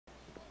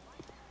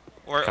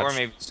Or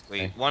maybe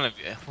Squee. One of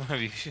you. One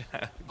of you should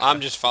have.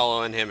 I'm just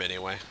following him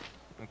anyway.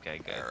 Okay,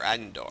 good.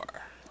 Randor.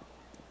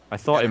 I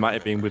thought it might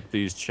have been with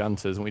these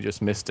chanters, and we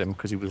just missed him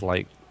because he was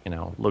like, you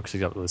know, looks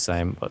exactly the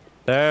same. But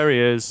there he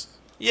is.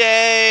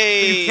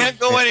 Yay! You can't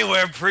go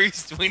anywhere,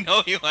 priest. We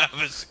know you have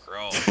a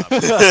scroll.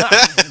 I'm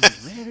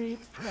very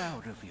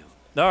proud of you.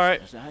 All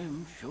right. As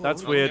I'm sure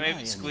That's weird.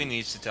 Maybe Squee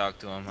needs to talk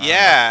to him.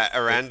 Yeah,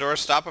 Arandor,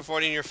 stop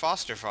avoiding your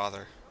foster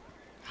father.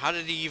 How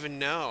did he even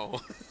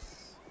know?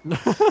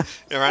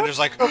 Arandor's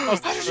like, how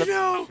did you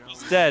know?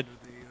 He's dead.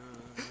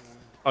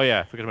 Oh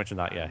yeah, forgot to mention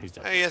that. Yeah, he's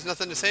dead. He has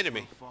nothing to say to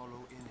me.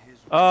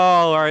 Oh,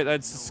 all right.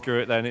 Let's screw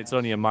it then. It's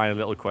only a minor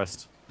little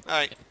quest. All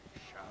right.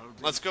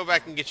 Let's go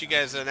back and get you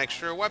guys an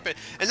extra weapon.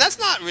 And that's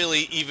not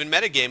really even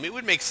metagame. It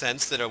would make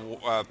sense that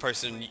a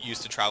person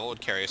used to travel would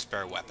carry a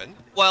spare weapon.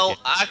 Well,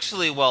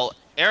 actually,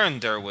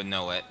 Arendar would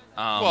know it.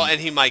 Well, and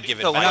he might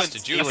give advice to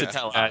He would Juka.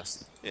 tell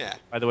us. Yeah.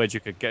 By the way, you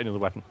could get another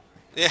weapon.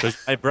 Yeah.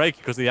 I break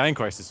because of the iron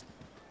crisis.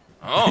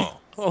 Oh.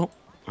 Oh.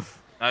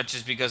 Not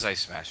just because I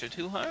smash it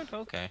too hard?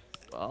 Okay.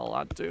 Well,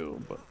 I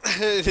do, but...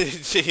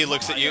 He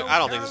looks at you. I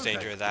don't think there's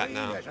danger of that,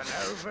 no.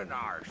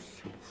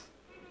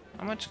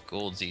 How much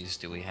goldsies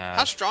do we have?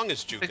 How strong is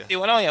Juka?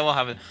 61. Oh, yeah, we'll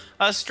have it.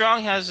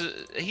 Strong has...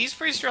 he's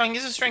pretty strong.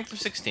 He's a strength of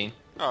 16.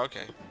 Oh,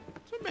 okay.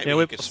 So maybe Yeah,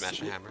 we could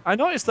smash a hammer. I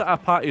noticed that our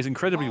party is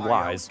incredibly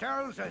wise.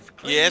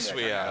 Yes,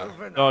 we are.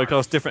 Oh, it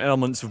got different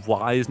elements of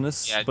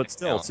wiseness, Yeah, but different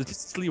still, elements.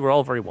 statistically, we're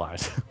all very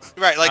wise.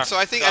 Right, like, so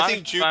I think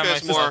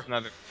Juka's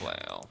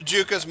Juka's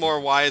Juka's more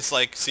wise,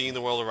 like, seeing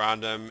the world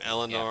around him.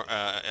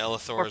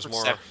 Elithor is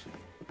more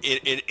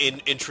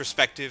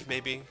introspective,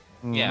 maybe.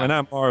 Yeah. And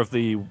I'm more of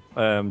the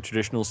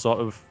traditional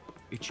sort of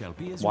It shall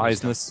be as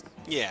wiseness.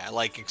 Yeah,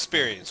 like,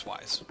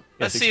 experience-wise.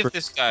 Let's see if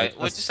this guy...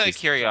 Well, just out of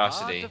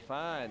curiosity.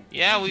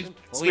 Yeah, we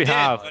did,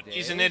 have. but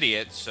he's an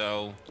idiot,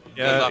 so...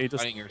 Yeah, he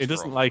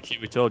doesn't like you.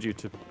 We told you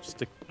to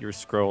stick your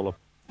scroll up.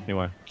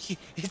 Anyway. He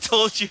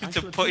told you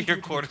to put your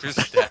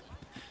quarterstaff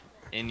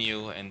in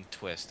you and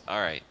twist.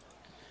 Alright.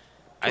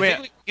 I think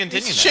we can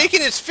continue He's now. shaking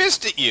his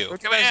fist at you.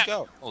 Let's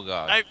go. Oh,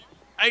 God.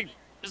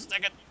 Just a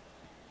second.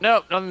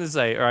 No, nothing to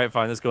say. All right,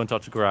 fine. Let's go and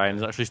talk to Grian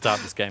and actually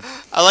start this game.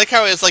 I like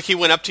how it's like he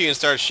went up to you and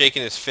started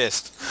shaking his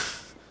fist.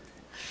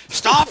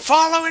 Stop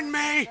following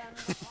me!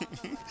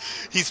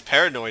 He's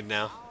paranoid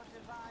now.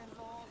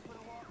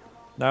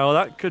 Now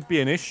that could be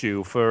an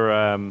issue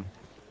for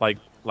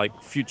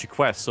like future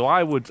quests. So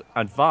I would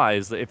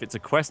advise that if it's a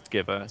quest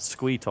giver,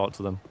 Squee talk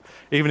to them,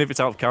 even if it's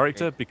out of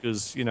character,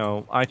 because you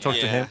know I talked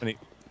to him and it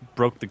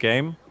broke the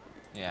game.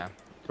 Yeah.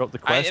 Broke the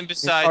quest. And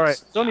besides, all right,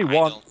 it's only I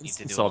one don't need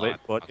to instance do a of it, lot.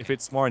 but Okay. if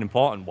it's more an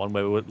important one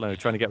where we're like,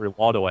 trying to get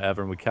reward or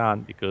whatever, and we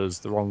can't because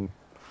the wrong,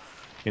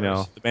 you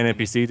know, the main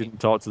NPC didn't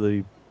talk to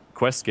the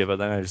quest giver,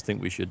 then I just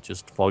think we should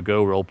just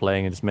forego role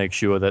playing and just make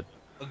sure that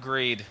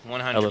Agreed.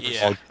 100%.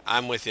 Yeah,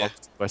 I'm with you.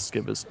 quest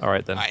givers. All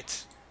right then.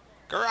 Right.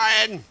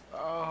 Gorion!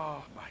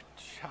 Oh, my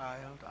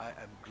child, I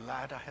am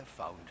glad I have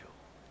found you.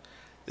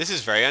 This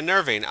is very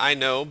unnerving, I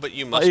know, but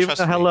you must Even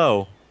trust a me.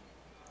 hello.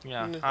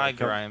 Yeah. Hi,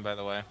 Brian, by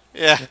the way.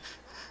 Yeah.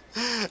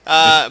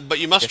 But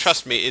you must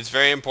trust me. It's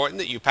very important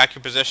that you pack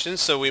your possessions,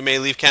 so we may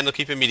leave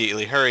Candlekeep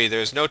immediately. Hurry,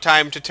 there's no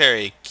time to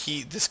tarry.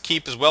 This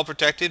keep is well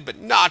protected, but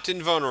not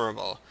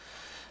invulnerable.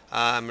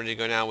 I'm ready to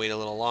go now. Wait a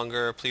little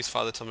longer. Please,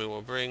 Father, tell me what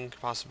we'll bring.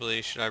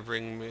 Possibly, should I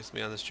bring with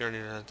me on this journey?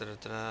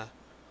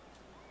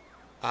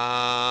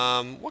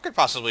 What could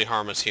possibly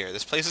harm us here?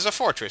 This place is a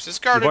fortress. It's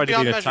guarded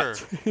beyond measure.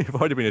 You've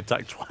already been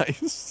attacked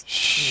twice.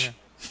 Shh.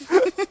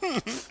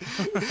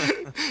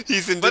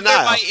 He's in But they're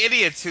denial. my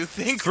idiots who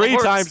think 3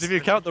 horse- times if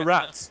you count the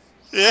rats.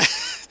 Yeah.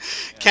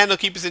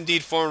 Candlekeep is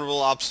indeed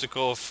formidable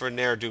obstacle for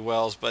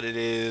ne'er-do-wells, but it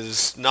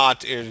is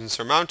not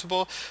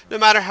insurmountable. No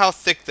matter how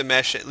thick the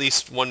mesh, at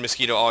least one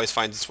mosquito always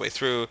finds its way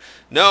through.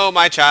 No,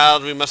 my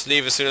child, we must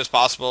leave as soon as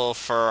possible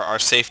for our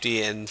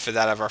safety and for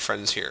that of our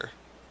friends here.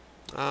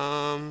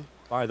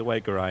 By the way,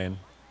 Gorion,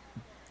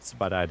 it's a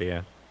bad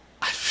idea.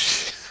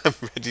 I'm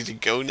ready to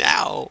go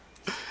now.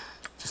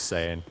 Just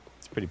saying.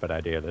 It's a pretty bad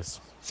idea, this.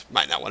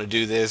 Might not want to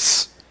do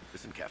this.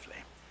 Listen carefully.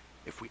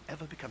 If we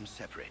ever become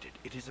separated,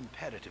 it is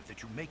imperative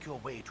that you make your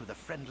way to the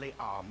Friendly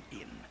Arm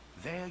Inn.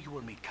 There you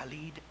will meet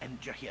Khalid and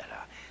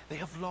Jahira. They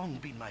have long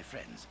been my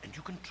friends, and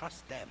you can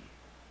trust them.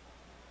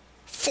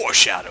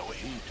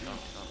 Foreshadowing.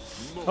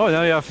 Oh,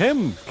 now you have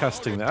him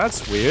casting that.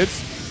 That's weird.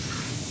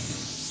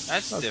 That's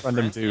That's different.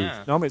 random dude.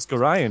 Yeah. No, it's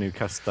Gorion who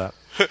cast that.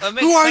 That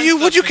makes Who are sense, you?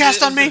 though, What'd you because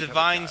cast on it me? is a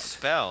divine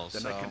spell,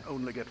 Then so... I can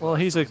only get Well,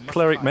 one he's a person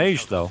cleric to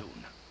mage, find though.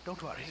 soon.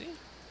 Don't worry.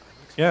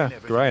 Yeah,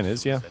 Explain Gorion everything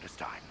is, yeah. there is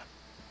time.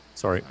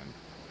 Sorry.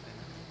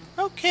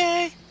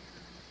 Okay.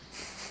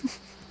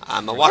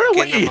 I'm a Where are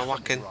walking, we? I'm a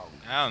walking. Wrong.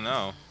 I don't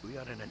know. We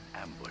are in an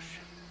ambush.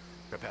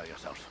 Prepare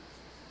yourself.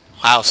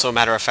 Wow, so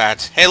matter of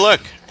fact. Hey,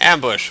 look,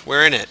 ambush.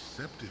 We're in it.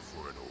 Accept it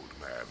for an old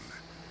man.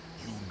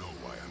 You know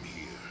why I'm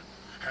here.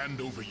 Hand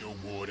over your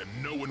ward and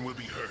no one will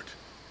be hurt.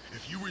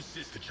 If you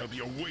resist, it shall be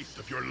a waste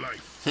of your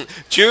life.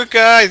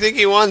 Chuka, I think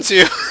he wants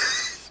you.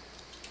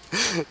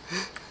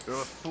 You're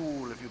a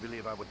fool if you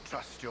believe I would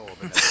trust your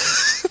benevolence.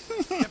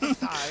 Step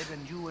aside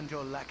and you and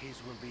your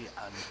lackeys will be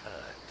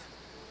unhurt.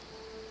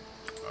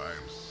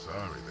 I'm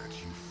sorry that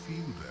you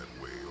feel that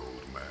way,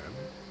 old man.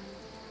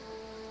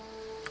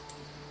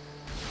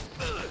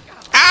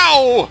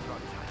 Ow!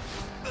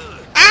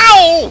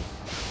 Ow!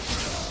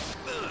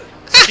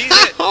 Cheese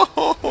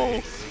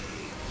it!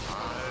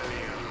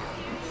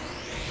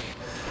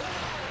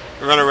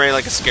 Run away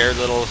like a scared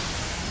little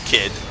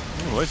kid.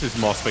 Oh, this is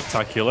more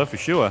spectacular for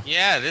sure.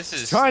 Yeah, this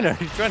is... He's trying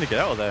to get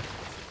out of there.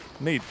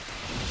 Neat.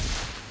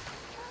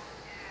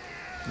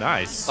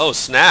 Nice. Oh,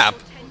 snap.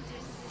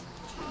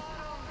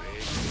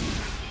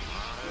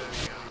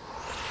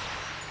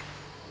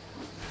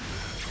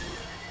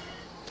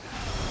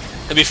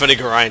 It'd be funny,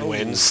 Gorion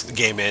wins, the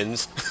game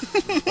ends.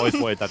 Always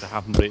wanted that to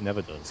happen, but it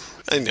never does.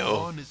 I know.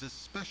 Dawn is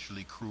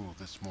especially cruel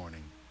this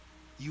morning.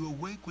 You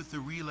awake with the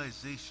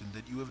realization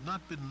that you have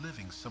not been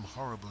living some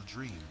horrible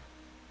dream.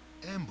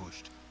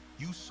 Ambushed,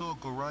 you saw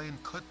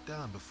Gorion cut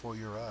down before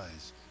your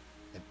eyes,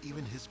 and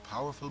even his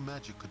powerful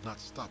magic could not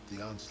stop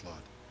the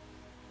onslaught.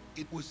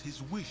 It was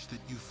his wish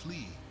that you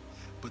flee,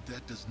 but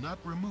that does not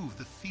remove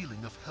the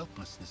feeling of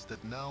helplessness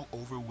that now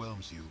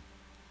overwhelms you.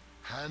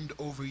 Hand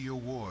over your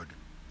ward,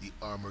 the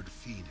armored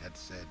fiend had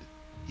said.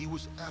 He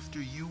was after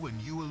you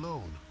and you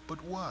alone,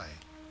 but why?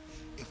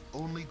 If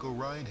only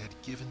Gorion had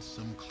given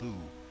some clue.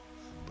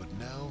 But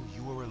now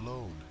you are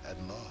alone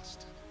and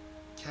lost.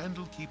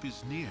 Candlekeep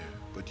is near,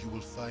 but you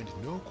will find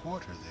no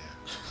quarter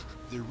there.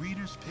 The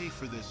readers pay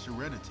for their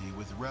serenity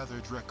with rather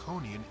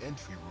draconian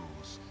entry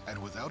rules,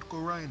 and without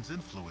Gorion's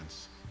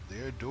influence,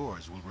 their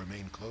doors will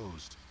remain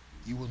closed.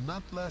 You will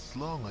not last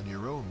long on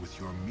your own with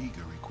your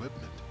meager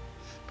equipment.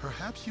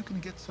 Perhaps you can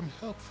get some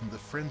help from the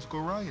friends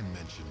Gorion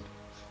mentioned,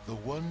 the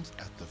ones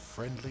at the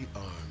Friendly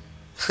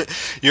Arm.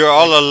 You're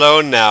all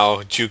alone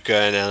now, Juka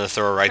and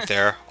Anathor right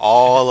there.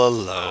 All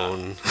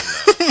alone.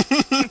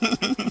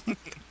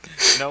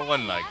 No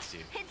one likes you.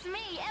 It's me,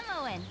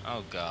 Emmoen.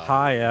 Oh, God.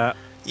 Hi,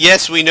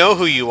 Yes, we know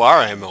who you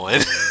are,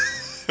 Emmoen.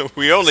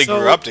 We only So-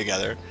 grew up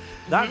together.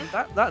 that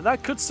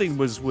cutscene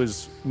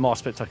was more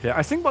spectacular.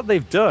 I think what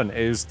they've done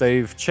is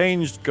they've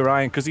changed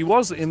Gorion, because he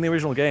was, in the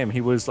original game,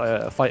 he was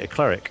a fighter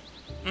cleric.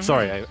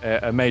 Sorry,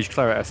 a mage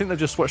cleric. I think they've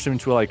just switched him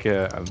into like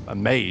a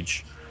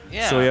mage.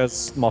 Yeah. So he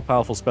has more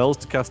powerful spells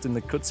to cast in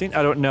the cutscene.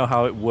 I don't know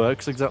how it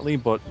works exactly,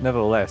 but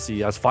nevertheless, he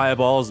has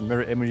fireballs and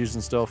mirror images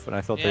and stuff. And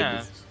I thought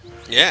Yeah.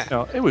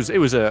 Yeah. it was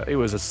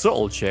a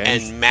subtle change.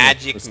 And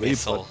magic obviously,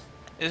 missile.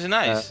 It's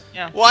nice.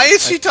 Yeah. Why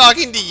is she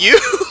talking to you?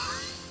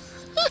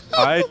 but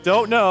I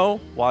don't know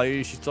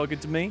why she's talking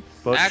to me,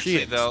 but she Actually,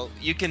 is. though,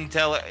 you can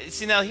tell.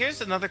 See, now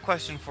here's another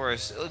question for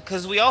us,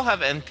 because we all have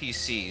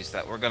NPCs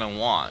that we're gonna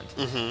want.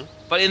 Mm-hmm.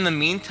 But in the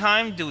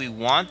meantime, do we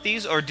want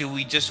these, or do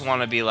we just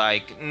want to be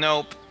like,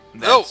 nope? Oh,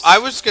 that's- I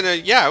was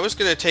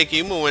gonna take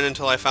Imoen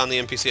until I found the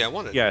NPC I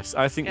wanted. Yes,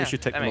 I think Yeah, we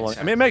should take that them makes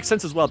along. I mean, it makes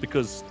sense as well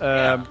because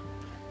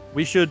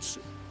we should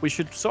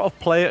sort of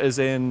play it as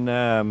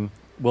in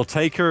we'll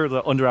take her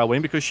under our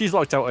wing because she's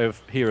locked out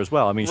of here as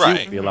well. I mean, she Right.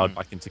 won't be allowed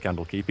back into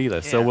Candlekeep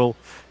either. So Yeah. we'll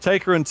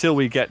take her until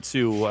we get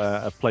to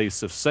a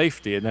place of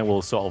safety, and then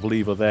we'll sort of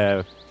leave her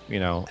there,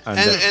 you know.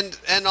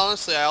 And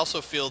honestly, I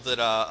also feel that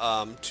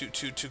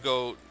to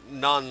go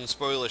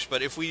non-spoilish,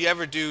 but if we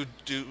ever do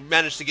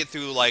manage to get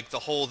through like the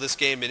whole this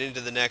game and into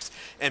the next,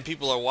 and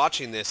people are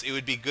watching this, it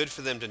would be good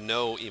for them to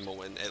know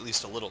Imoen at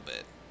least a little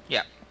bit.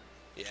 Yeah.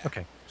 Yeah.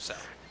 Okay. So.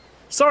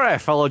 Sorry I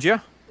followed you,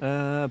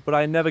 but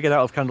I never get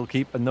out of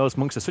Candlekeep, and those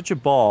monks are such a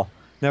bore.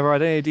 Never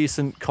had any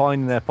decent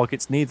coin in their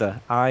pockets neither.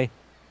 I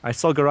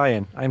saw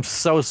Gorion. I'm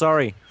so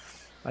sorry.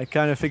 I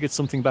kind of figured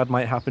something bad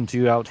might happen to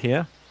you out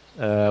here.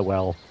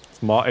 Well,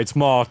 it's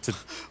more to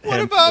What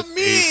him about than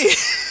me?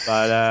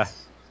 But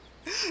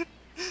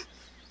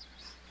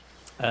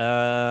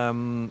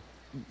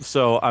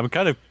so I'm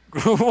kind of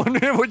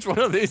wondering which one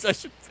of these I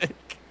should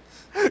pick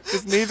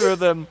because neither of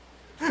them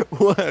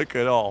work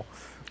at all.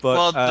 But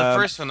Well, the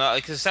first one,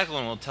 because the second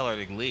one will tell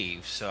her to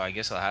leave, so I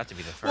guess it'll have to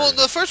be the first. Well,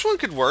 the first one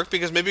could work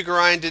because maybe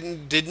Gorion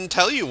didn't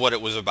tell you what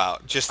it was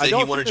about, just that I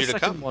don't he wanted think you the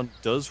to second come. one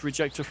does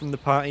reject her from the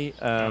party,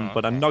 but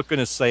I'm okay. not going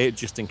to say it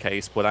just in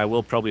case. But I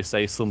will probably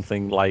say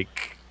something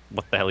like,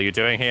 "What the hell are you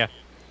doing here?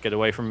 Get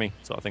away from me,"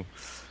 sort of thing.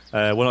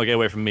 Well, not get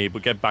away from me,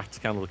 but get back to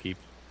Candlekeep.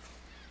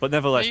 But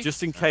nevertheless, You-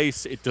 just in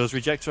case it does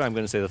reject her, I'm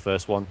going to say the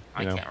first one.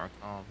 I You know. can't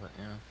recall, but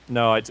yeah.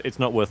 No, it's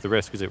not worth the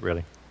risk, is it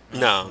really?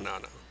 No.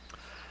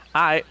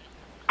 I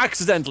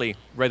accidentally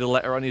read a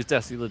letter on his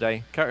desk the other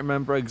day. Can't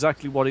remember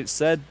exactly what it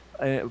said,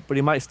 but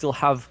he might still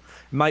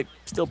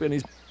be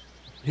on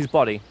his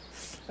body.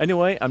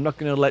 Anyway, I'm not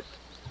going to let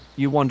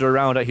you wander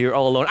around out here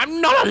all alone. I'm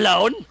not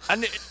alone.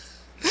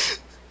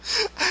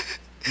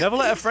 Never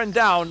let a friend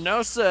down.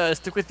 No, sir.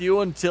 Stick with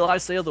you until I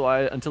say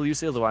otherwise. Until you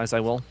say otherwise, I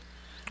will.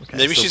 Okay,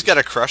 Maybe so- she's got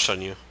a crush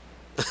on you.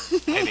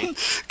 Maybe.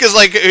 Because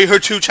like her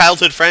two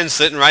childhood friends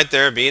sitting right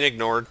there being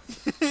ignored.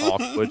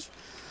 awkward.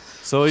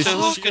 So So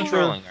who's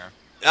controlling her?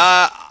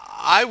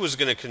 I was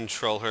gonna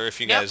control her if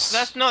you Yep, guys.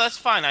 that's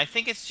fine. I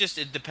think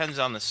it depends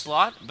on the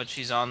slot, but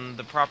she's on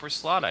the proper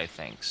slot, I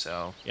think.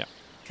 So Yeah.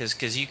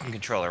 because you can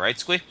control her, right,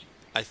 Squee?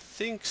 I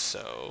think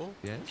so.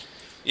 Yes?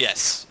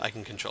 Yes, I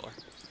can control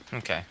her.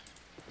 Okay.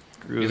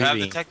 You have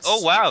the tech.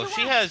 Oh wow,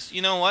 she has.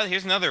 You know what?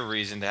 Here's another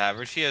reason to have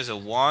her. She has a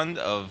wand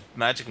of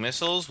magic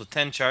missiles with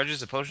 10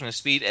 charges, a potion of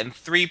speed, and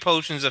 3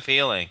 potions of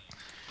healing.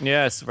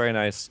 Yeah, it's very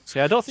nice. See,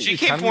 I don't think She you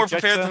came can more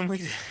reject prepared her. than we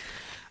did.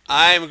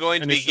 I'm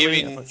going to be Initially, I'm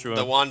giving not sure.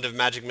 the wand of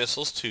magic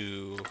missiles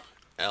to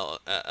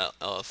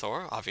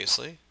Elithor,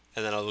 obviously,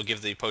 and then I will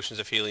give the potions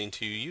of healing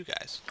to you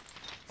guys.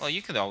 Well,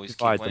 you could always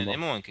Divide keep one. them up.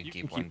 Anyone could You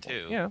keep can one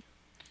too. Yeah.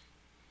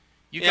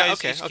 You Yeah, guys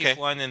okay, each okay. keep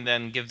one and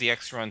then give the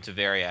extra one to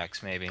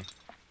Variax, maybe.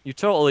 You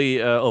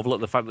totally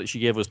overlooked the fact that she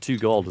gave us 2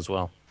 gold as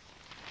well.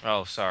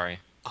 Oh, sorry.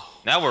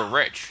 Now we're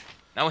rich.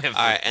 Now we have.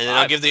 All right, and then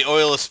I'll give the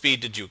oil of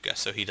speed to Juka,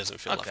 so he doesn't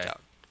feel left Okay.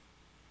 out.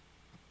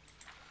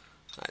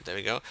 All right, there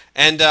we go.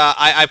 And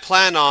I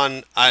plan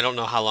on, I don't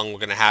know how long we're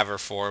going to have her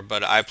for,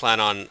 but I plan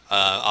on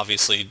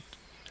obviously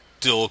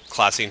dual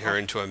classing her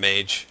into a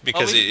mage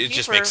because we can it keep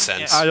just her, makes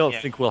sense. I don't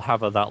Yeah. think we'll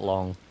have her that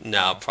long,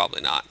 No,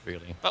 probably not.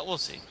 really. But we'll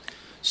see.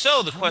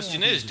 So the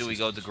question is, do we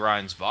go to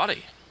Grind's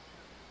body?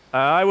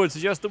 I would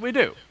suggest that we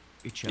do.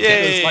 It shall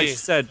Yay. Because, like you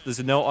said, there's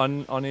a note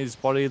on his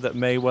body that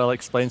may well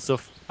explain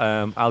stuff.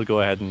 I'll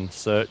go ahead and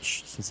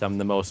search since I'm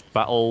the most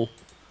battle...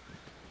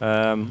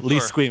 least Sure.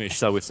 squeamish,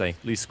 shall we say.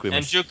 Least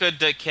And squeamish.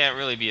 Juka can't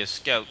really be a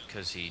scout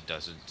because he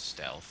doesn't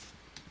stealth.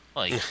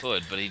 Well, he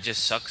could, but he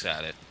just sucks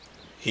at it.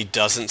 He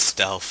doesn't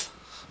stealth.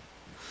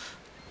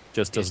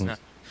 Just He's doesn't... not-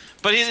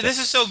 But this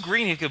is so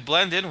green, he could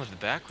blend in with the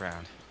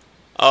background.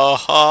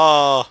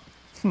 Oh,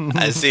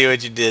 I see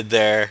what you did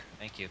there.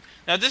 Thank you.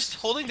 Now, does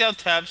holding down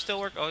tab still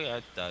work? Oh, yeah,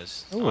 it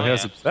does. Oh, it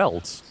has yeah. a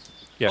belt.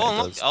 Yeah, Oh, it and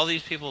look, does. all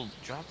these people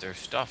drop their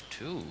stuff,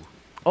 too.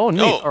 Oh,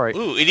 neat. Oh, All right.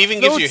 ooh, it even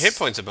gives you Notes. hit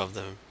points above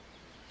them.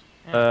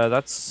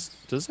 That's...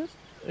 Does it?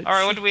 All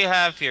right, what do we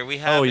have here? We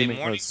have Oh, a you mean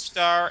Morning notes.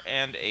 Star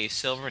and a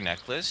silver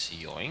necklace.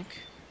 Yoink.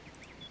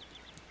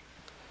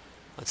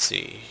 Let's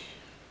see.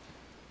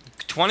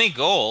 20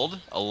 gold,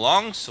 a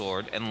long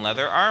sword, and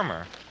leather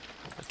armor.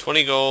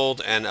 20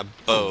 gold and a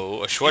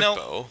bow, a short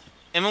bow.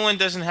 Imoen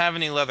doesn't have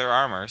any leather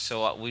armor,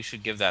 so we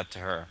should give that to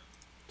her.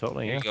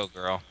 Totally, Here yeah. you go,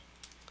 girl.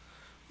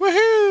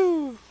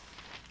 Woohoo!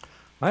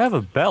 I have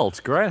a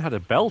belt. Grant had a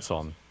belt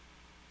on,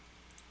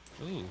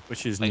 Ooh.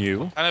 which is Like, new.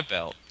 what kind of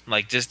belt?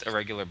 Like just a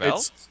regular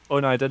belt? It's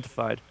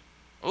unidentified.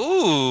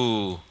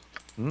 Ooh.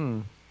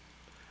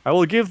 I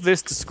will give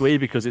this to Squee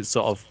because it's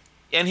sort of...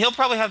 And he'll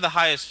probably have the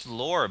highest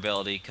lore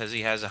ability because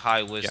he has a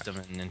high wisdom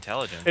and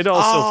intelligence. It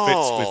also fits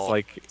Oh, with,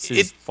 like, it's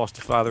his it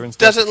foster father and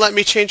stuff. Doesn't let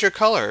me change your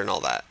color and all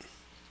that.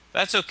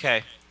 That's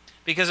okay.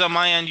 Because on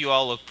my end, you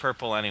all look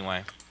purple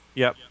anyway.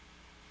 Yep.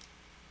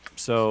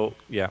 So,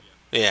 yeah.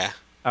 Yeah.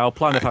 Our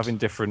plan of Right. having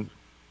different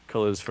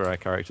colours for our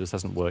characters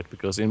hasn't worked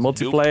because in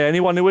multiplayer,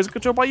 anyone who is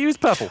controlled by you is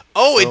purple.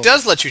 Oh, So- it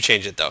does let you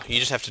change it, though. You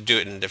just have to do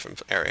it in a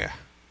different area.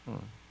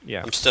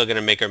 Yeah, I'm still going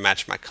to make her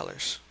match my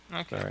colors.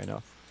 Okay. fair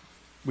enough.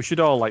 We should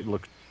all, like,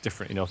 look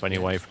different enough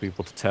anyway for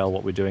people to tell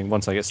what we're doing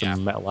once I get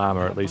some metal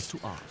armour at least. to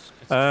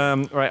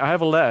ask. Right, I have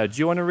a letter. Do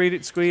you want to read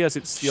it, Squee, as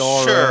it's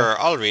your... Sure,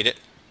 I'll read it.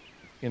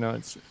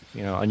 It's,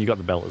 and you got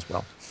the belt as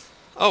well.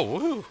 Oh,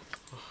 woohoo.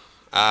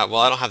 Well,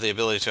 I don't have the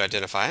ability to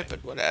identify it,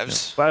 but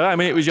whatevs. But, I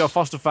mean, it was your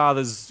foster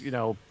father's,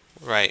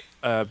 Right.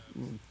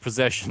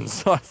 possession,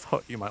 so I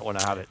thought you might want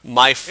to have it.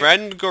 My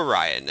friend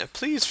Gorion,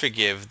 please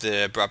forgive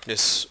the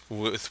abruptness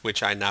with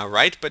which I now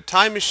write, but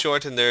time is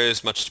short and there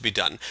is much to be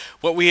done.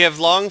 What we have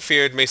long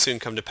feared may soon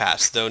come to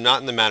pass, though not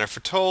in the manner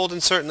foretold,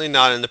 and certainly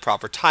not in the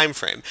proper time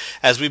frame.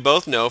 As we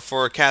both know,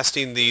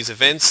 forecasting these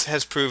events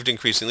has proved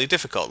increasingly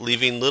difficult,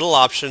 leaving little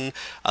option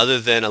other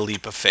than a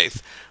leap of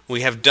faith.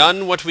 We have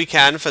done what we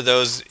can for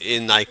those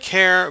in thy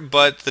care,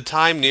 but the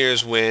time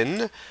nears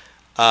when...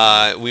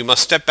 we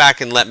must step back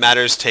and let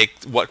matters take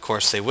what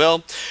course they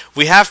will.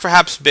 We have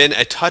perhaps been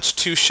a touch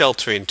too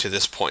sheltering to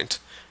this point.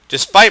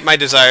 Despite my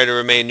desire to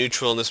remain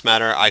neutral in this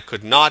matter, I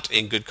could not,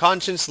 in good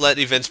conscience, let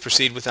events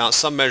proceed without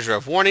some measure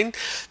of warning.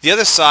 The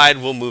other side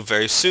will move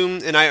very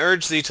soon, and I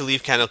urge thee to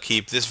leave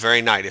Candlekeep this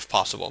very night if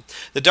possible.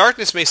 The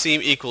darkness may seem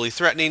equally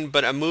threatening,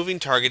 but a moving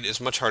target is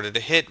much harder to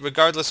hit,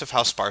 regardless of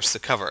how sparse the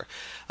cover.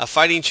 A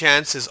fighting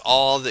chance is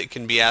all that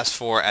can be asked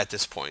for at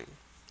this point.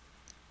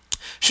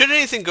 Should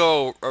anything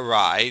go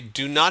awry,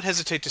 do not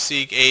hesitate to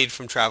seek aid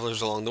from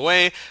travelers along the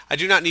way. I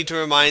do not need to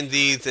remind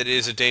thee that it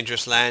is a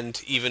dangerous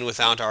land, even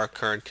without our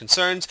current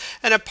concerns,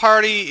 and a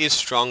party is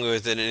stronger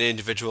than an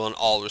individual in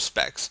all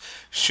respects.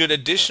 Should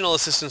additional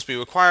assistance be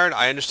required,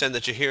 I understand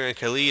that Jahir and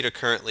Khalid are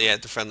currently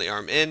at the Friendly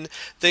Arm Inn.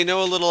 They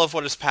know a little of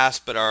what has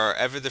passed, but are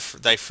ever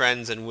thy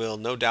friends and will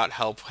no doubt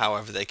help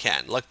however they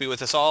can. Luck be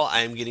with us all.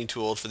 I am getting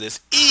too old for this.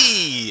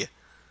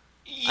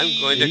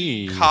 I'm going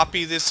to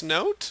copy this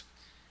note.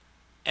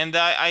 And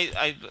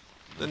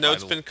The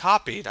note's been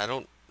copied. I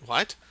don't...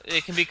 What?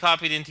 It can be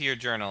copied into your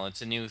journal.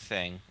 It's a new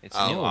thing. It's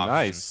a new Oh,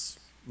 option.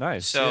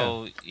 nice.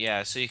 So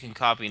so you can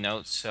copy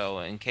notes. So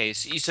in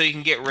case, so you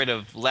can get rid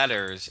of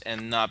letters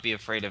and not be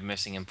afraid of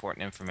missing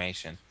important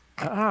information.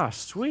 Ah,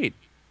 sweet.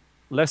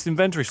 Less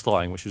inventory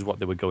slotting, which is what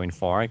they were going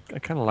for. I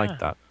kind of like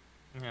that.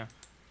 Yeah.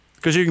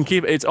 Because you can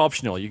keep it, it's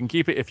optional. You can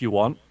keep it if you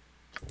want,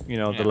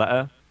 the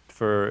letter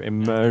for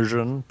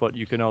immersion, but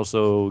you can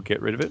also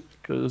get rid of it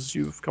because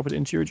you've copied it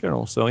into your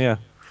journal. So, yeah.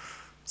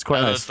 It's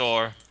quite nice.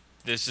 Thor,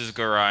 this is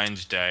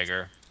Garain's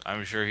dagger.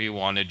 I'm sure he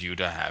wanted you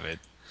to have it.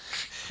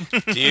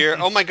 Dear,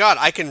 oh my god,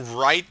 I can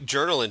write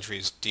journal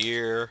entries.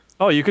 Dear,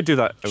 Oh, you could do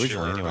that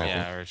originally Sure. anyway.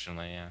 Yeah,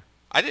 originally, yeah.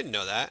 I didn't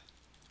know that.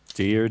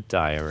 Dear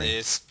diary.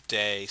 This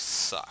day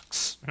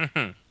sucks.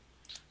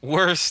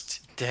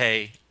 Worst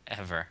day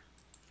ever.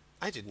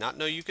 I did not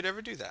know you could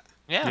ever do that.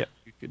 Yeah. Yep,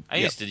 you could, I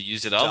yep. used to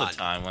use it all Done. the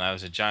time when I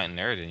was a giant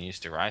nerd and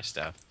used to write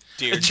stuff.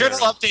 Dear Journal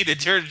journal.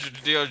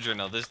 updated. Dear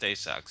journal. This day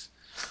sucks.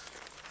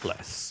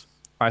 Bless.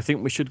 I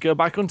think we should go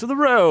back onto the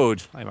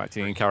road. I'm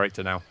acting in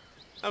character now.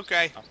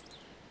 Okay.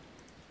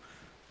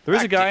 There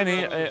is a Back guy to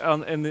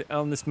the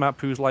on this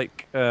map who's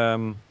like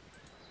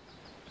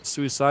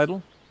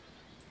suicidal.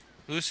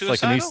 Who's It's like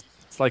suicidal?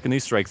 it's like an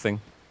Easter egg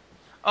thing.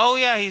 Oh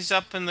yeah, he's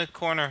up in the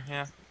corner.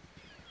 Yeah.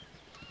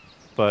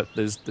 But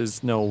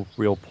there's no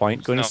real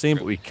point going No to see him,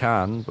 real- but we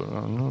can. But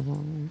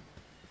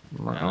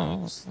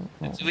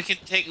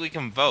We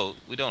can vote.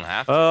 We don't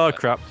have to. oh but-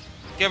 crap!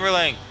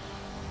 Gibberling.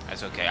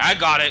 That's okay. I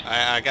got it.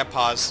 I got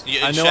pause.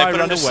 I Should know I I put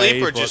him ran to away,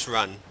 sleep or but- just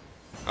run?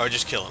 Or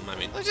just kill him, I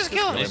mean. Let's just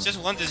kill him. It's just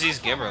one disease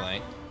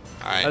Gibberling.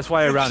 Alright. That's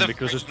why I There's ran a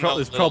because there's, freaking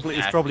there's little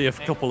probably a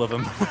cat. couple of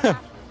them.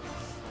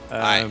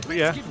 Alright. But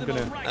yeah, I'm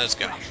gonna. Let's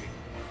go.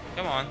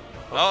 Come on.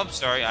 Oh, I'm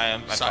sorry. I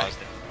Sorry. paused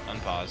it.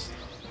 Unpaused.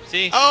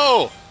 See?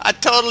 Oh! I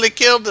totally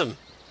killed him!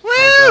 Woo!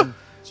 done.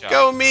 Job.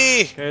 Go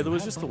me! Okay, there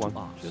was just the one.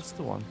 Just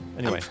the one.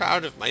 Anyway, I'm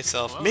proud of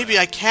myself. Maybe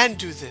I can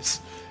do this.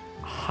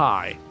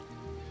 hi.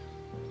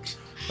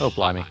 Oh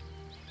blimey.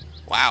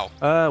 Wow.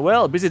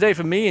 Well, busy day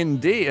for me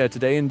indeed.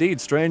 Today indeed.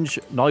 Strange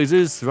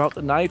noises throughout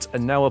the night,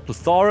 and now a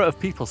plethora of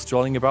people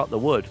strolling about the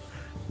wood.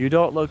 You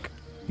look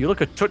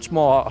a touch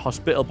more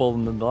hospitable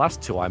than the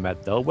last two I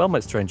met, though. Well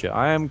met, stranger.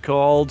 I am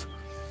called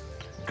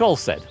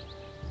Colstead,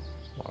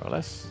 more or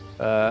less.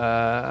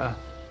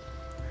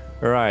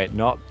 Right,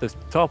 not the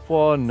top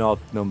one, not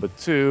number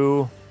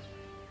 2.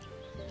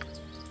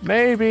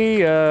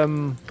 Maybe I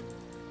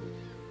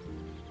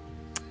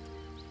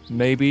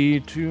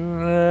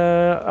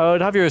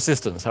would have your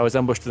assistance. I was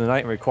ambushed in the night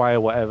and require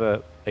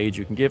whatever aid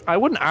you can give. I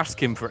wouldn't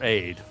ask him for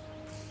aid.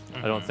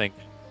 I don't think.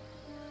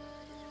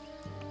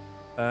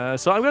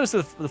 So I'm going to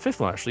say the fifth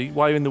one, actually.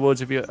 Why are you in the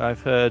woods?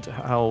 I've heard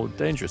how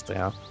dangerous they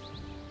are.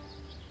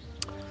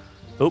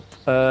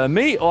 Oh,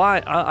 me? Oh,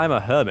 I'm a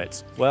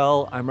hermit.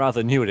 Well, I'm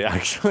rather new at it,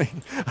 actually.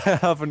 I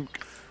haven't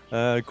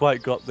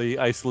quite got the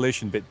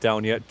isolation bit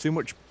down yet. Too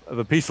much of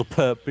a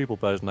people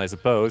person, I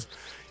suppose.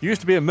 Used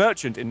to be a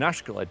merchant in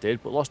Nashville, I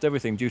did, but lost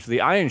everything due to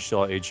the iron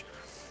shortage.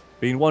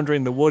 Been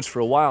wandering the woods for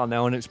a while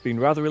now, and it's been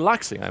rather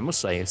relaxing, I must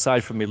say,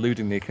 aside from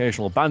eluding the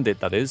occasional bandit,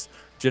 that is.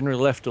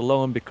 Generally left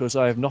alone because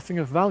I have nothing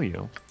of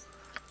value.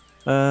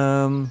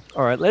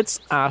 Alright, let's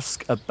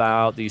ask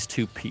about these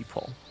two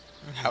people.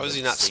 How is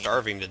he not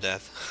starving to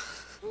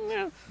death?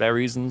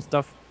 Berries and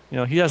stuff. You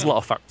know, he has a lot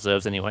of fat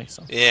reserves anyway,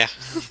 so. Yeah.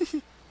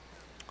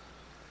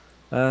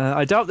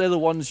 I doubt they're the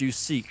ones you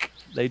seek.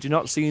 They do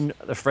not seem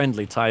the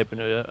friendly type in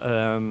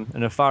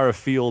a far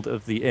field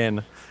of the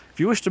inn. If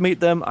you wish to meet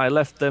them, I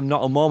left them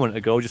not a moment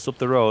ago, just up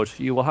the road.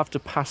 You will have to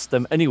pass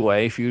them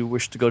anyway if you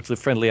wish to go to the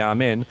Friendly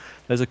Arm Inn.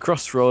 There's a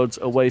crossroads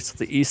away to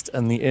the east,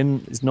 and the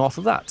inn is north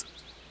of that.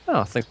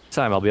 Oh, thanks for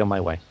time. I'll be on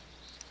my way.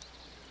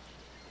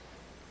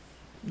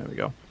 There we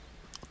go.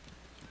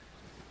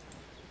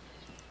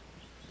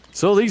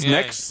 So these Yeah.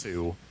 next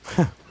two.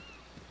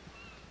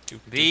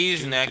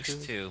 These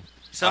next two.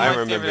 Some I of my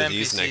remember favorite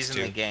these NPCs next in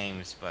two. the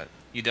games, but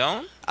you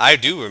don't? I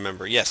do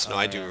remember. Yes, no,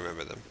 I do yeah.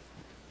 remember them.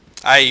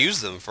 I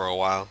used them for a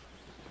while.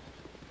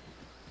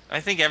 I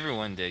think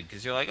everyone did,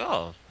 because you're like,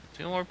 oh,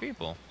 2 more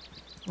people.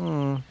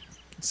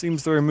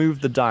 Seems to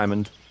remove the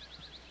diamond.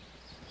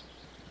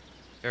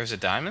 There's a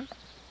diamond?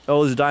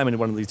 Oh, there's a diamond in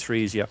one of these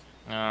trees, yeah.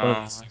 Oh,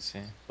 I see.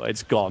 But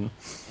it's gone.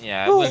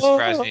 Yeah, it wouldn't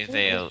surprise me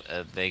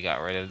if they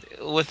got rid of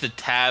it. With the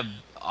tab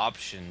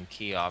option,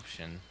 key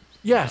option.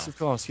 Yes, Yeah. of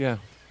course, yeah.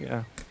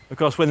 Of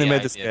course, when they Yeah,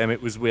 made this yeah. game,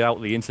 it was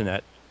without the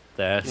internet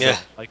there. So, Yeah.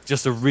 like,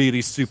 just a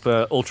really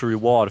super ultra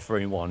reward for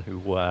anyone who,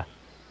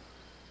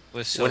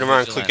 Was so Went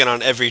around vigilant. clicking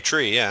on every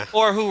tree, yeah.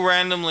 Or who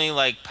randomly,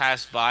 like,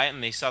 passed by it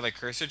and they saw the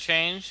cursor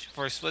change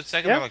for a split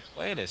second. Yeah. They're like,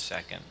 wait a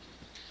second.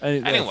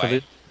 and, for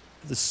Anyway.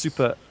 the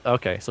super.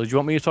 Okay, so do you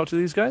want me to talk to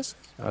these guys?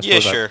 I Yeah,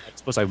 suppose sure. I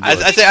suppose I would.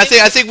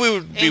 I think we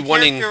would be In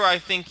wanting. character, I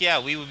think, yeah,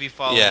 we would be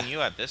following Yeah.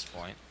 you at this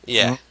point.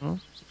 Yeah.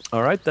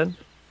 All right then,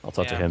 I'll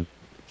talk to Yeah. him.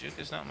 Juke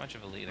is not much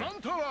of a leader.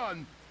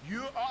 Antolan,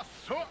 you are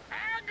so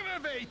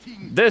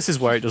aggravating. This is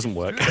where it doesn't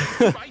work.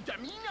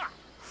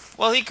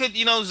 Well, he could,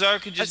 Zar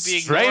could just be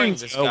That's ignoring strange.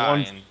 this Oh, guy. one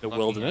and in the looking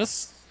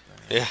wilderness.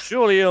 Yeah.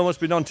 Surely you must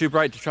be none too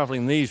bright to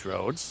travelling these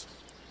roads.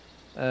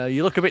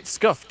 You look a bit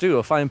scuffed too.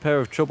 A fine pair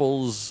of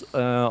troubles,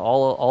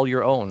 all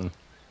your own.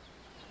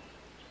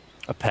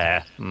 A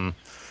pair.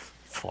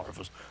 4 of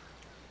us.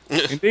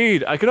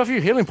 Indeed, I could offer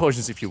you healing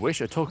potions if you wish,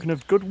 a token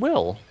of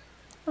goodwill.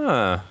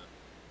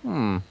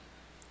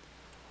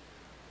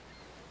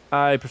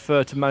 I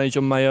prefer to manage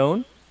on my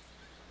own.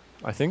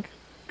 I think,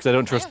 because I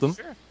don't trust them.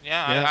 Sure.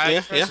 Yeah, Yeah. I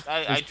Yeah, trust,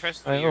 I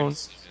trust I your own.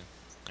 decision.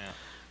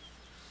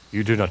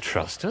 You do not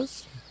trust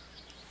us?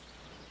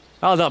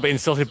 I'll not be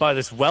insulted by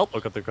this whelp. Oh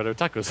god, they're going to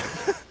attack us.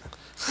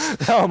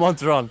 Now I'm on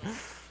Tron.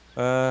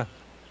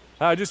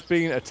 I just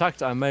being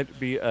attacked, I might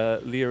be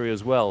leery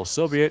as well.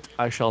 So be it,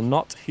 I shall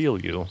not heal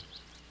you.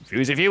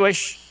 Refuse if you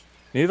wish.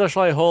 Neither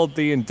shall I hold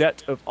thee in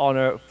debt of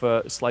honor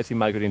for slighting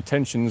my good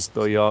intentions,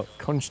 though your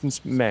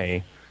conscience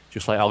may,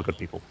 just like all good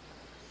people.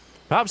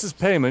 Perhaps as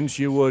payment,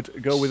 you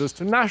would go with us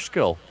to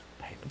Nashkel.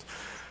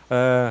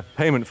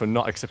 Payment for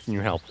not accepting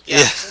your help.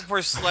 Yeah,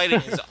 for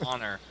slighting his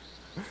honor.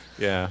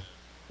 Yeah.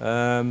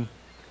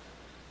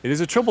 It is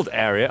a troubled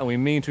area, and we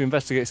mean to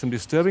investigate some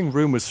disturbing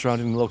rumors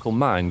surrounding the local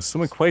mines.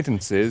 Some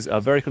acquaintances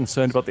are very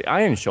concerned about the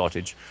iron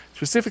shortage,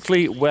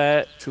 specifically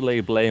where to lay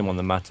blame on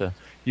the matter.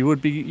 You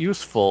would be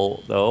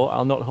useful, though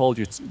I'll not hold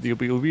you. You'll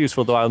be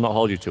useful, though I'll not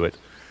hold you to it.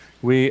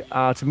 We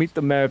are to meet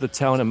the mayor of the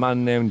town, a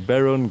man named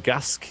Baron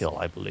Gaskill,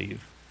 I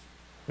believe.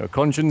 Your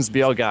conscience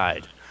be our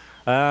guide.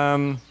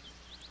 I'm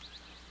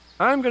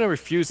going to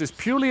refuse this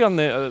purely on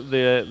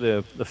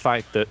the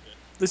fact that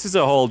this is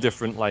a whole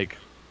different like.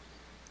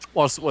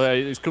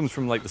 It comes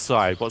from like the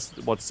side. What's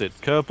it?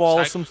 Curveball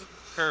or something?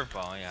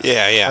 Curveball,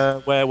 yeah. Yeah.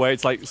 Where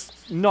it's like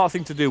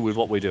nothing to do with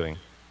what we're doing.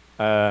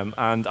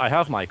 And I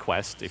have my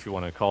quest, if you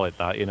want to call it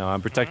that. You know,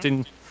 I'm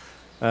protecting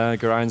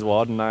Gorian's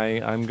ward, and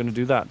I'm going to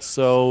do that.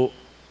 So,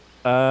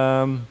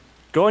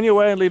 go on your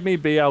way and leave me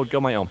be. I would go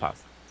my own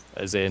path.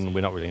 As in,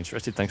 we're not really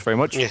interested. Thanks very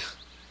much. Yeah.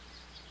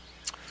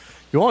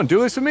 You won't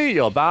do this for me.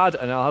 You're bad,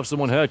 and I'll have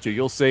someone hurt you.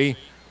 You'll see.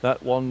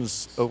 That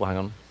one's. Oh, hang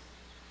on.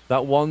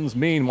 That one's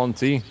mean,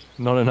 Monty.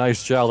 Not a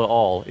nice child at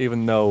all.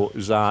 Even though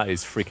Zar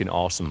is freaking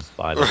awesome,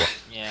 by the way.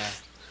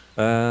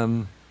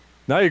 Yeah.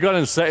 Now you've gone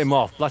and set him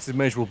off. Blasted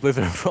mage will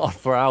blither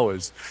for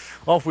hours.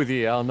 Off with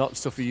you. I'll not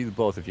suffer you,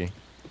 both of you.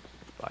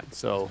 Fine.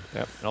 So,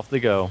 yep, and off they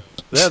go.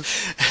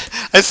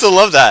 I still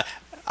love that.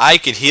 I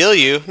could heal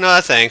you. No,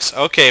 thanks.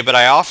 Okay, but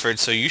I offered,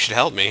 so you should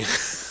help me.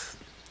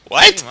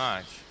 What? Pretty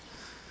much.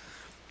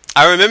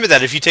 I remember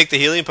that if you take the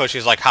healing potion,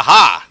 it's like,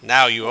 haha,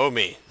 now you owe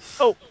me.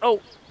 Oh.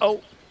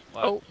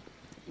 What?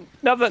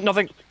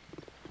 Nothing.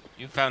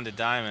 You found a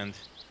diamond.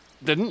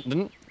 Don't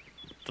know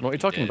what you're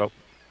talking about.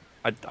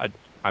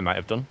 I might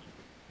have done.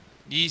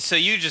 So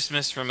you just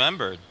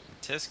misremembered.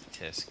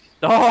 Tisk.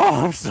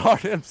 Oh, I'm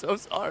sorry. I'm so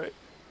sorry.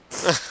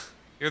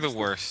 You're the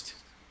worst.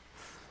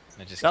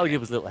 That'll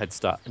give us a little head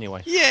start,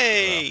 anyway.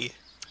 Yay!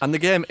 And the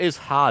game is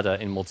harder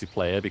in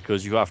multiplayer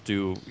because you have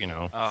to, you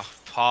know,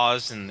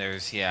 pause and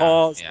there's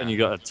pause, and you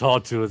got to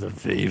talk to other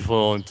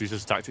people and do some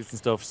tactics and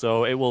stuff.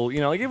 So it will, you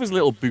know, give us a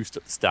little boost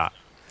at the start.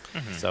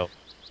 So,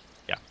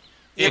 yeah.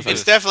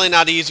 It's definitely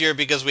not easier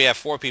because we have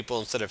 4 people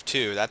instead of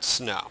 2. That's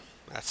not.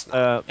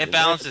 It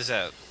balances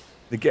out.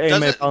 The game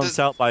may balance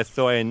out by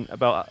throwing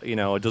about, you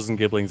know, a dozen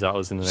Gibblings at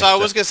us in the next. So I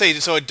was gonna say,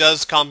 so it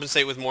does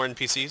compensate with more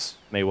NPCs.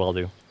 May well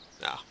do.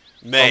 No.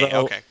 May.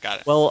 Although, okay, got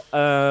it. Well,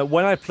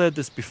 when I played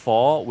this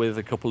before with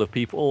a couple of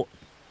people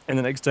in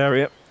the next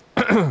area,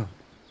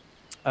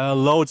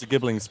 loads of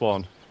Gibblings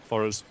spawned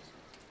for us.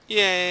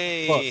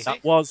 Yay! But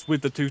that was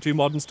with the 2.2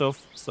 mod and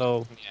stuff,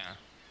 so Yeah.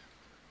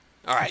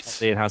 All right.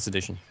 the enhanced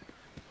edition.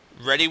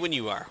 Ready when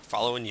you are.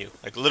 Following you.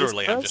 Like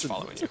literally, I'm just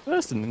following There's you. a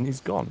person, and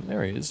he's gone.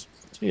 There he is.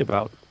 What's he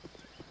about?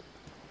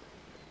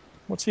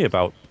 What's he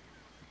about?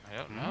 I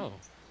don't know.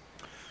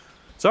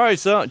 Sorry,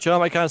 sir.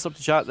 John, I can't stop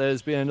to chat.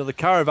 There's been another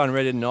caravan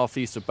raided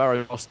northeast of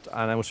Barrost,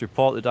 and I must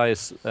report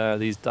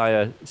these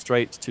dire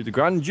straits to the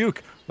Grand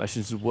Duke.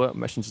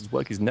 Messenger's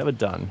work is never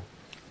done.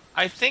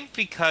 I think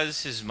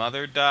because his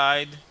mother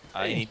died,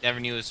 he never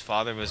knew his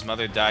father, but his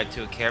mother died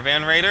to a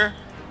caravan raider.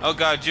 Oh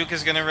god, Duke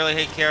is gonna really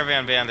hate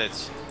caravan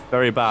bandits.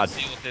 Very bad. Let's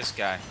deal with this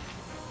guy.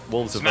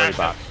 Wolves are Smash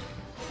very bad.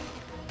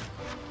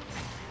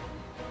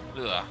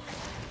 Ugh.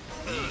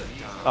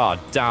 Oh,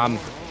 damn.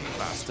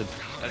 Bastard.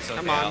 That's okay.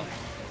 Come on.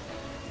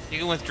 You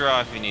can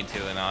withdraw if you need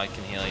to, and I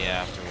can heal you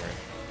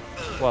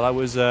afterward. Well, I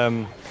was, I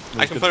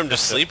can put him to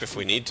sleep if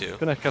we need to.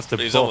 Gonna cast a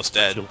But he's bolt, almost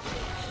dead. actually.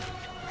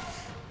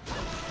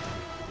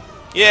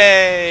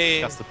 Yay!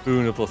 Cast the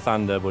Boon of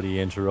Lathander, but he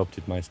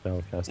interrupted my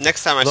spell cast.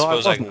 Next time I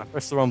suppose I can... I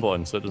pressed the wrong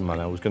button, so it doesn't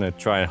matter. I was gonna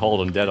try and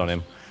hold undead on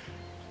him.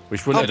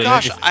 Which wouldn't Oh have done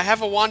gosh, anything. I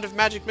have a wand of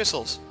magic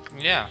missiles.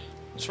 Yeah.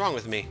 What's wrong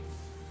with me?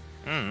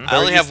 Mm. I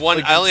only have useful one. I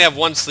against- only have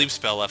one sleep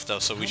spell left though,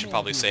 so we should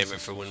probably save it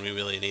for when we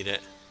really need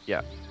it.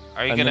 Yeah.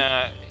 Are you And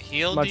gonna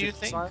heal, do you Magic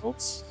think?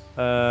 missiles?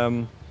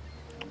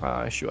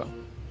 Sure.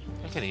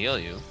 I can heal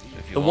you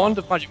if you The want. wand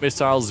of magic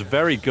missiles is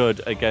very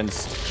good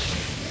against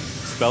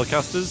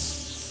spellcasters.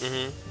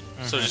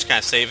 So just kind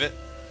of save it.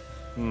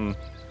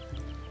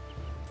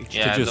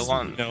 Yeah, to just, the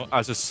one. you know,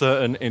 as a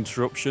certain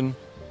interruption.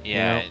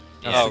 Yeah. you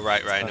know, Yeah, Oh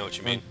right, I know what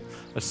you mean.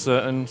 A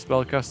certain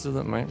spellcaster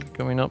that might be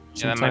coming up.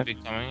 yeah, that might be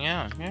coming.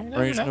 Yeah. Yeah, you never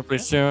know. reasonably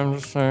soon. I'm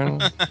just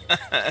saying.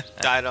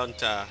 I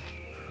don't.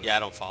 Yeah, I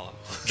don't follow.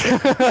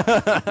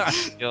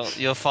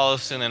 You'll follow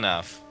soon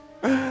enough.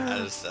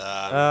 As,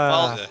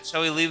 Well,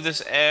 shall we leave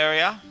this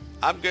area?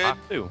 I'm good.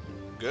 Two.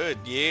 Good.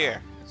 Yeah.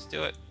 Let's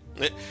do it.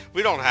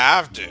 We don't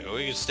have to.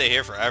 We can stay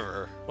here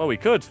forever. Well, we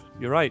could.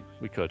 You're right.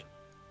 We could.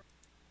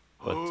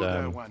 But Oh,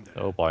 there, Wanderer.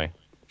 oh boy.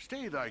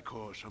 Stay thy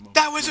course, a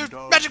That was a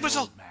magic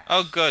missile!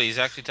 Oh, good. He's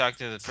actually talking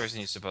to the person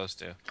he's supposed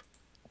to.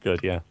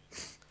 Good, yeah.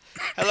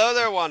 Hello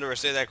there, Wanderer.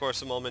 Stay that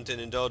course a moment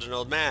and indulge an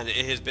old man.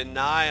 It has been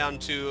nigh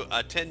unto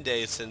 10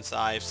 days since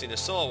I've seen a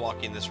soul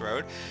walking this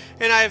road,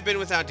 and I have been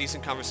without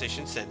decent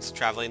conversation since.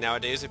 Traveling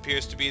nowadays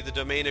appears to be the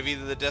domain of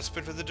either the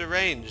desperate or the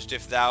deranged.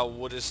 If thou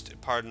wouldest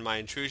pardon my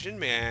intrusion,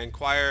 may I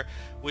inquire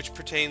which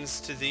pertains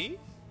to thee?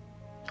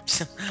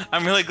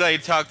 I'm really glad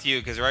to talk to you,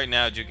 because right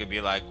now you could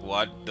be like,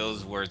 what?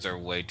 Those words are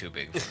way too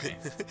big for me.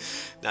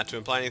 Not to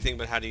imply anything,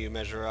 but how do you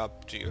measure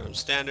up to your own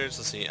standards?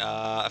 Let's see.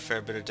 A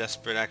fair bit of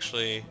desperate,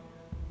 actually.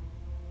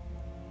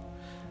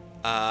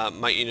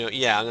 Might you know...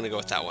 Yeah, I'm going to go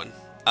with that one.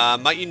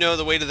 Might you know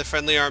the way to the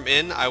Friendly Arm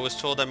Inn? I was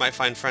told I might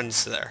find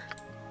friends there.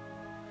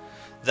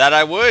 That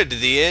I would.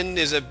 The inn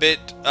is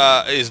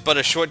but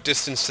a short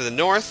distance to the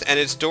north, and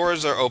its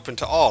doors are open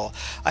to all.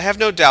 I have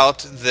no doubt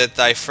that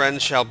thy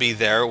friends shall be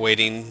there,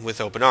 waiting with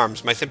open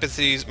arms. My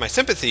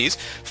sympathies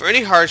for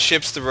any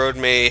hardships the road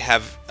may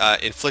have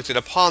inflicted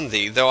upon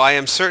thee, though I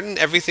am certain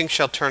everything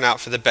shall turn out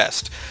for the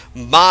best.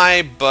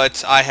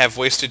 But I have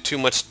wasted too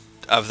much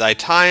of thy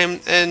time,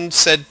 and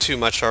said too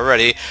much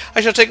already. I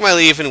shall take my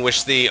leave and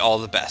wish thee all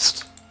the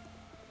best.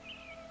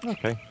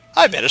 Okay.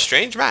 I bet a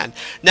strange man.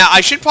 Now,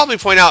 I should probably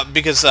point out,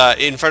 because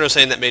Inferno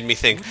saying that made me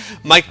think,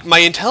 my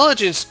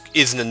intelligence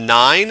is a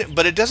 9,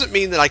 but it doesn't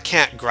mean that I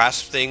can't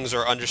grasp things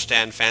or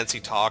understand fancy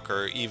talk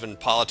or even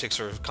politics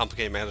or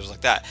complicated matters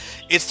like that.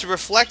 It's to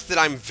reflect that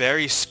I'm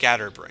very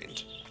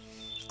scatterbrained.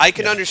 I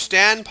can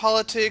understand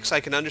politics, I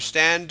can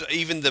understand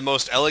even the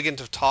most elegant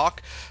of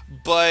talk,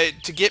 but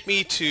to get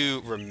me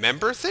to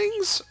remember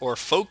things or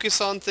focus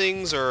on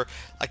things, or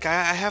like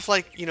I have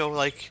like, you know,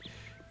 like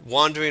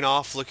wandering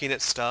off looking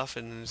at stuff,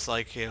 and it's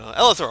like, you know,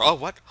 Elithor, oh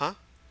what? Huh?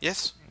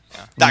 Yes?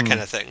 Yeah. That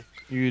kind of thing.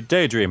 You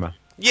daydreamer.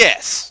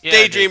 Yes. Yeah,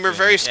 daydreamer,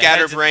 very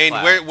scatterbrained.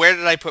 Yeah, where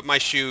did I put my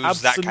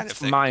shoes? That kind of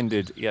thing.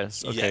 Absent-minded,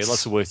 yes. Okay, Yes.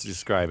 lots of ways to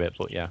describe it,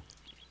 but yeah.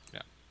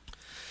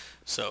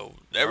 So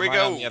there we Mine,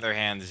 go. on the other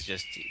hand, is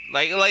just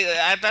like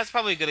that's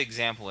probably a good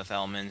example with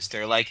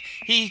Elminster. Like,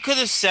 he could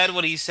have said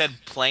what he said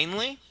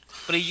plainly,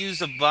 but he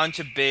used a bunch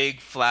of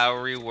big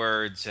flowery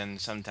words, and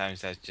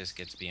sometimes that just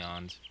gets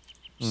beyond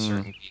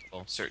certain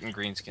people, certain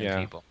greenskin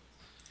people.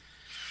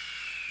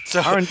 So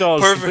Arendelle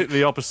is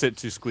completely opposite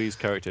to Squee's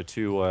character,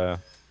 to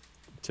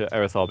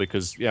Erithal,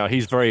 because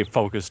he's very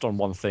focused on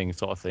one thing,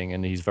 sort of thing,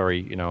 and he's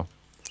very,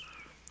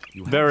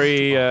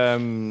 very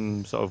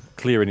sort of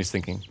clear in his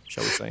thinking,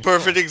 shall we say.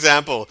 Perfect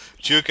example.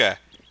 Juka.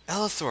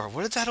 Elithor,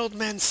 what did that old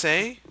man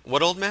say?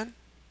 What old man?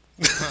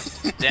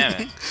 Damn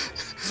it.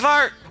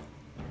 Svart!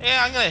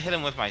 Yeah, I'm gonna hit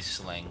him with my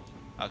sling.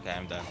 Okay,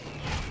 I'm done.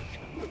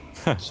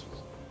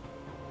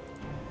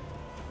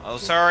 Oh,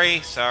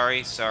 sorry.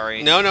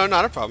 No,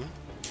 not a problem.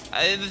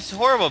 It's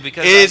horrible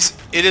because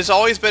it is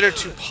always better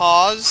to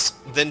pause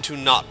than to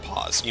not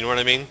pause. You know what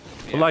I mean?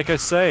 But like I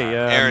say,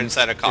 Aaron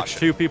said a caution. if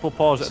two people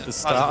pause at the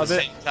start of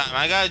it,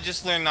 I gotta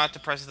just learn not to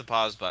press the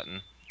pause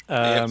button.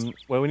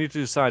 well, we need to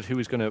decide who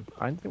is going to...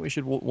 I think we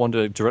should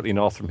wander directly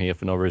north from here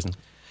for no reason.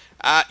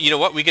 You know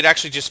what? We could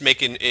actually just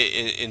make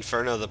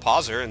Inferno the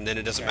pauser, and then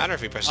it doesn't matter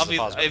if he presses the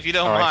pause button. If you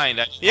don't mind,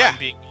 I don't mind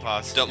being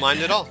paused. Don't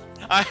mind at all.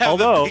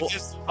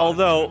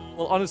 Although,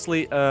 well,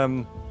 honestly,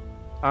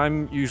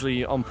 I'm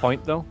usually on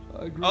point though.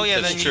 Oh yeah,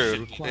 that's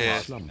true.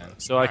 Yeah.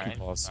 So I can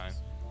pause. Fine.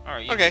 All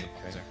right. Okay.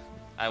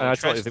 I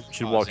totally think we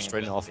should walk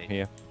straight north from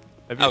here.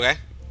 Okay.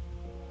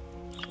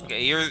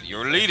 Okay,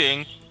 you're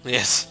leading.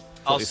 Yes.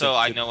 Also,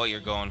 I know what you're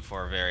going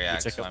for,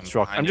 Variax. Check out this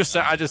rock. I'm just,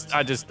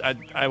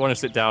 I want to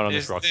sit down on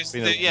this rock. There's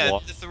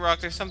the rock.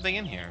 There's something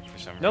in here for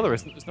some reason. No, there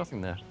isn't. There's nothing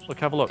there. Look,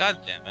 have a look. God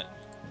damn it.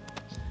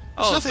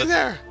 There's nothing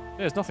there. Yeah,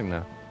 there's nothing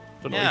there.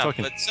 Don't know what Yeah, you're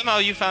talking. but somehow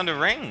you found a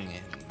ring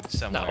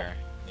somewhere.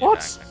 No.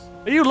 What?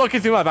 Are you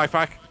looking through my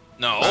backpack?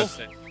 No. I'm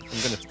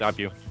gonna stab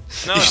you.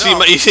 No,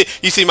 you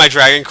see my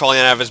dragon crawling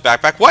out of his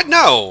backpack? What?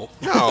 No.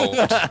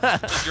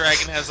 The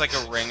dragon has like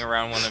a ring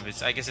around one of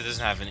its... I guess it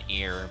doesn't have an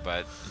ear,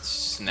 but its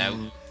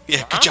snout.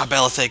 Yeah, good job,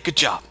 Elithor. Good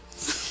job.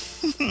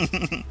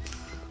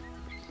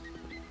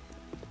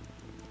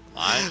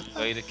 I'm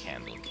going to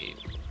Candlekeep.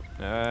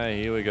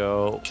 Here we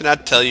go.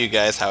 Cannot tell you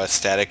guys how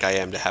ecstatic I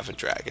am to have a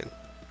dragon.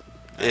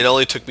 It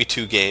only took me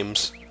 2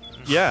 games.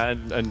 Yeah,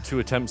 and 2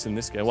 attempts in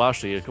this game. Well,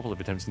 actually, a couple of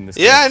attempts in this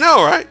game. Yeah, I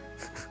know, right?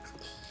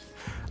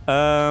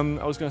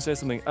 I was going to say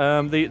something.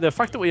 The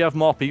fact that we have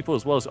more people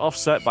as well is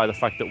offset by the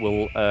fact that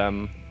we'll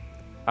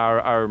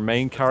our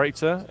main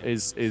character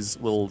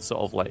will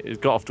sort of like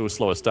it got off to a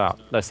slower start,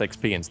 less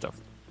XP and stuff.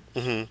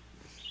 Mm-hmm.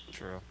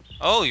 True.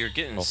 Oh, you're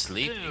getting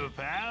sleepy.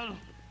 pal.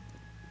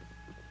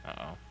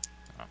 Uh-oh.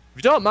 If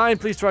you don't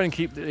mind, please try and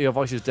keep your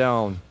voices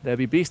down. There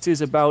be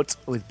beasties about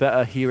with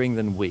better hearing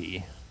than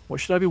we. What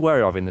should I be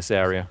wary of in this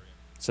area?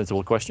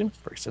 Sensible question.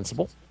 Very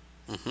sensible.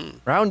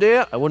 Round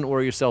here, I wouldn't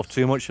worry yourself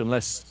too much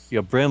unless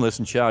you're brainless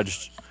and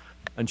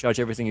charge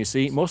everything you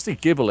see. Mostly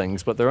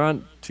gibberlings, but they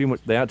aren't too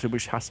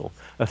much hassle.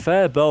 A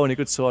fair bow and a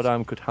good sword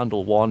arm could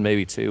handle 1,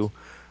 maybe 2.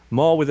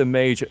 More with a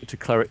mage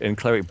and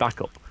cleric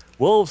backup.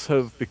 Wolves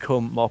have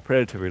become more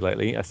predatory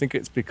lately. I think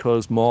it's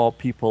because more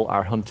people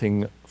are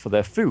hunting for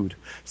their food,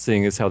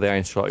 seeing as how the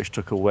Iron Shortage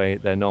took away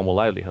their normal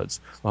livelihoods.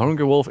 A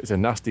hungry wolf is a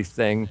nasty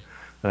thing.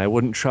 and I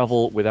wouldn't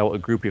travel without a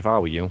group if I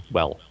were you.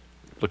 Well,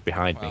 look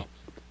behind me.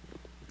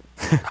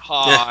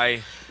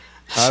 Hi.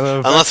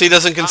 Unless he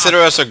doesn't consider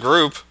us a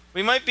group.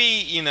 We might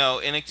be, you know,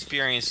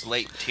 inexperienced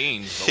late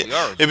teens, but we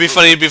are. It'd be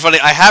funny. It'd be funny.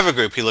 I have a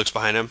group. He looks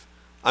behind him.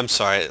 I'm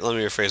sorry. Let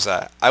me rephrase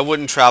that. I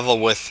wouldn't travel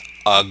with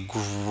a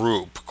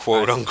group,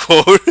 quote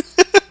unquote.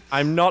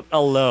 I'm not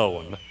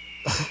alone.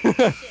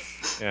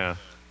 Yeah.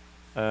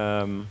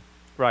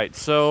 Right.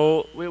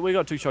 So we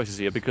got two choices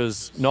here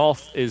because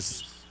north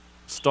is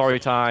story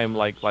time,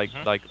 like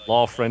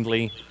law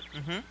friendly.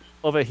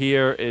 Over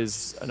here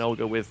is an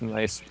ogre with a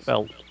nice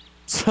belt.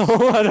 So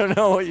I don't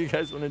know what you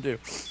guys want to do.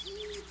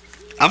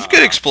 I'm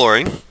good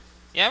exploring.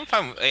 Yeah, I'm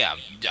fine. Yeah,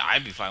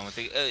 I'd be fine with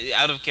it.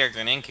 Out of character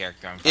and in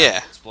character, I'm fine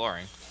with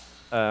exploring.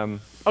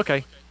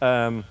 Okay.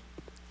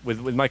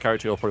 With my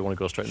character, you'll probably want to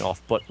go straight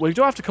north, but we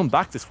do have to come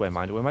back this way,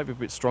 mind. We might be a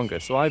bit stronger,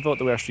 so I vote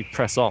that we actually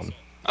press on.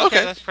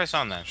 Okay, let's press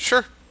on then.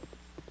 Sure.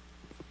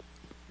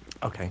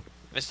 Okay.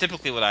 That's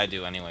typically what I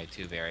do anyway,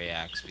 2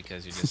 variacs,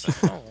 because you're just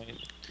like, oh,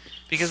 wait.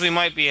 Because we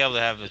might be able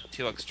to have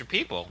 2 extra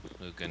people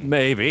who can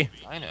maybe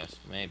find us.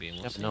 Maybe.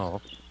 We'll see.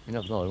 No. You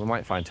never know. We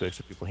might find 2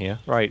 extra people here.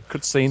 Right.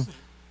 Cutscene.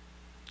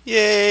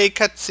 Yay,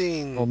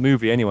 cutscene. Or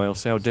movie anyway. I'll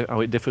see how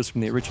it differs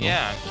from the original.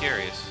 Yeah, I'm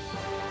curious.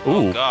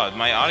 Ooh. Oh god,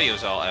 my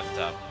audio's all effed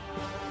up.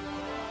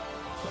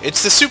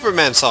 It's the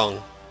Superman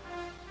song.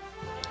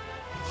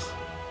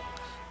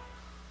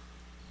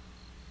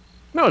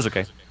 No, it's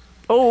okay.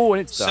 Oh,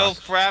 and it's So dark.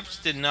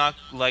 Fraps did not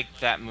like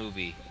that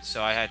movie,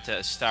 so I had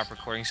to stop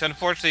recording. So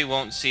unfortunately, you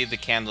won't see the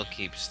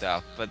Candlekeep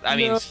stuff. But I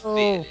mean,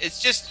 No.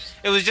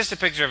 it was just a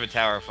picture of a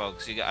tower,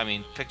 folks. I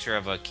mean, picture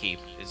of a keep.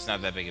 It's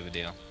not that big of a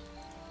deal.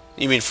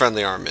 You mean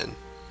friendly armmen?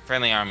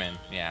 Friendly Armin,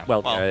 yeah.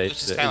 Well,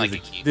 it's just kind of like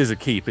a keep. It is a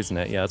keep, isn't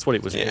it? Yeah, that's what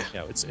it was. Yeah.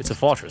 It's a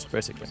fortress,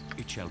 basically.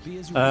 It shall be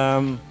as you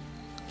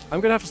I'm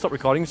gonna have to stop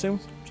recording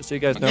soon, just so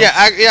you guys know.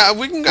 Yeah,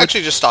 we can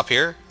actually just stop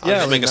here. I'll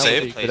just make a that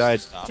save. would be a good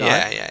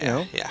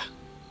idea. Yeah.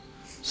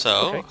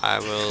 So Okay. I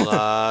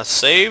will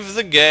save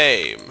the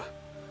game.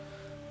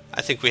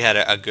 I think we had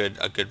a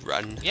good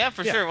run. Yeah,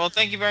 for sure. Well,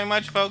 thank you very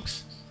much,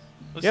 folks.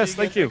 We'll Yes, see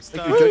thank guys you. next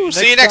Thank time. you.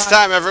 See you next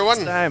time, everyone.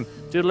 Next time.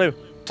 Toodaloo.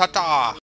 Ta-ta.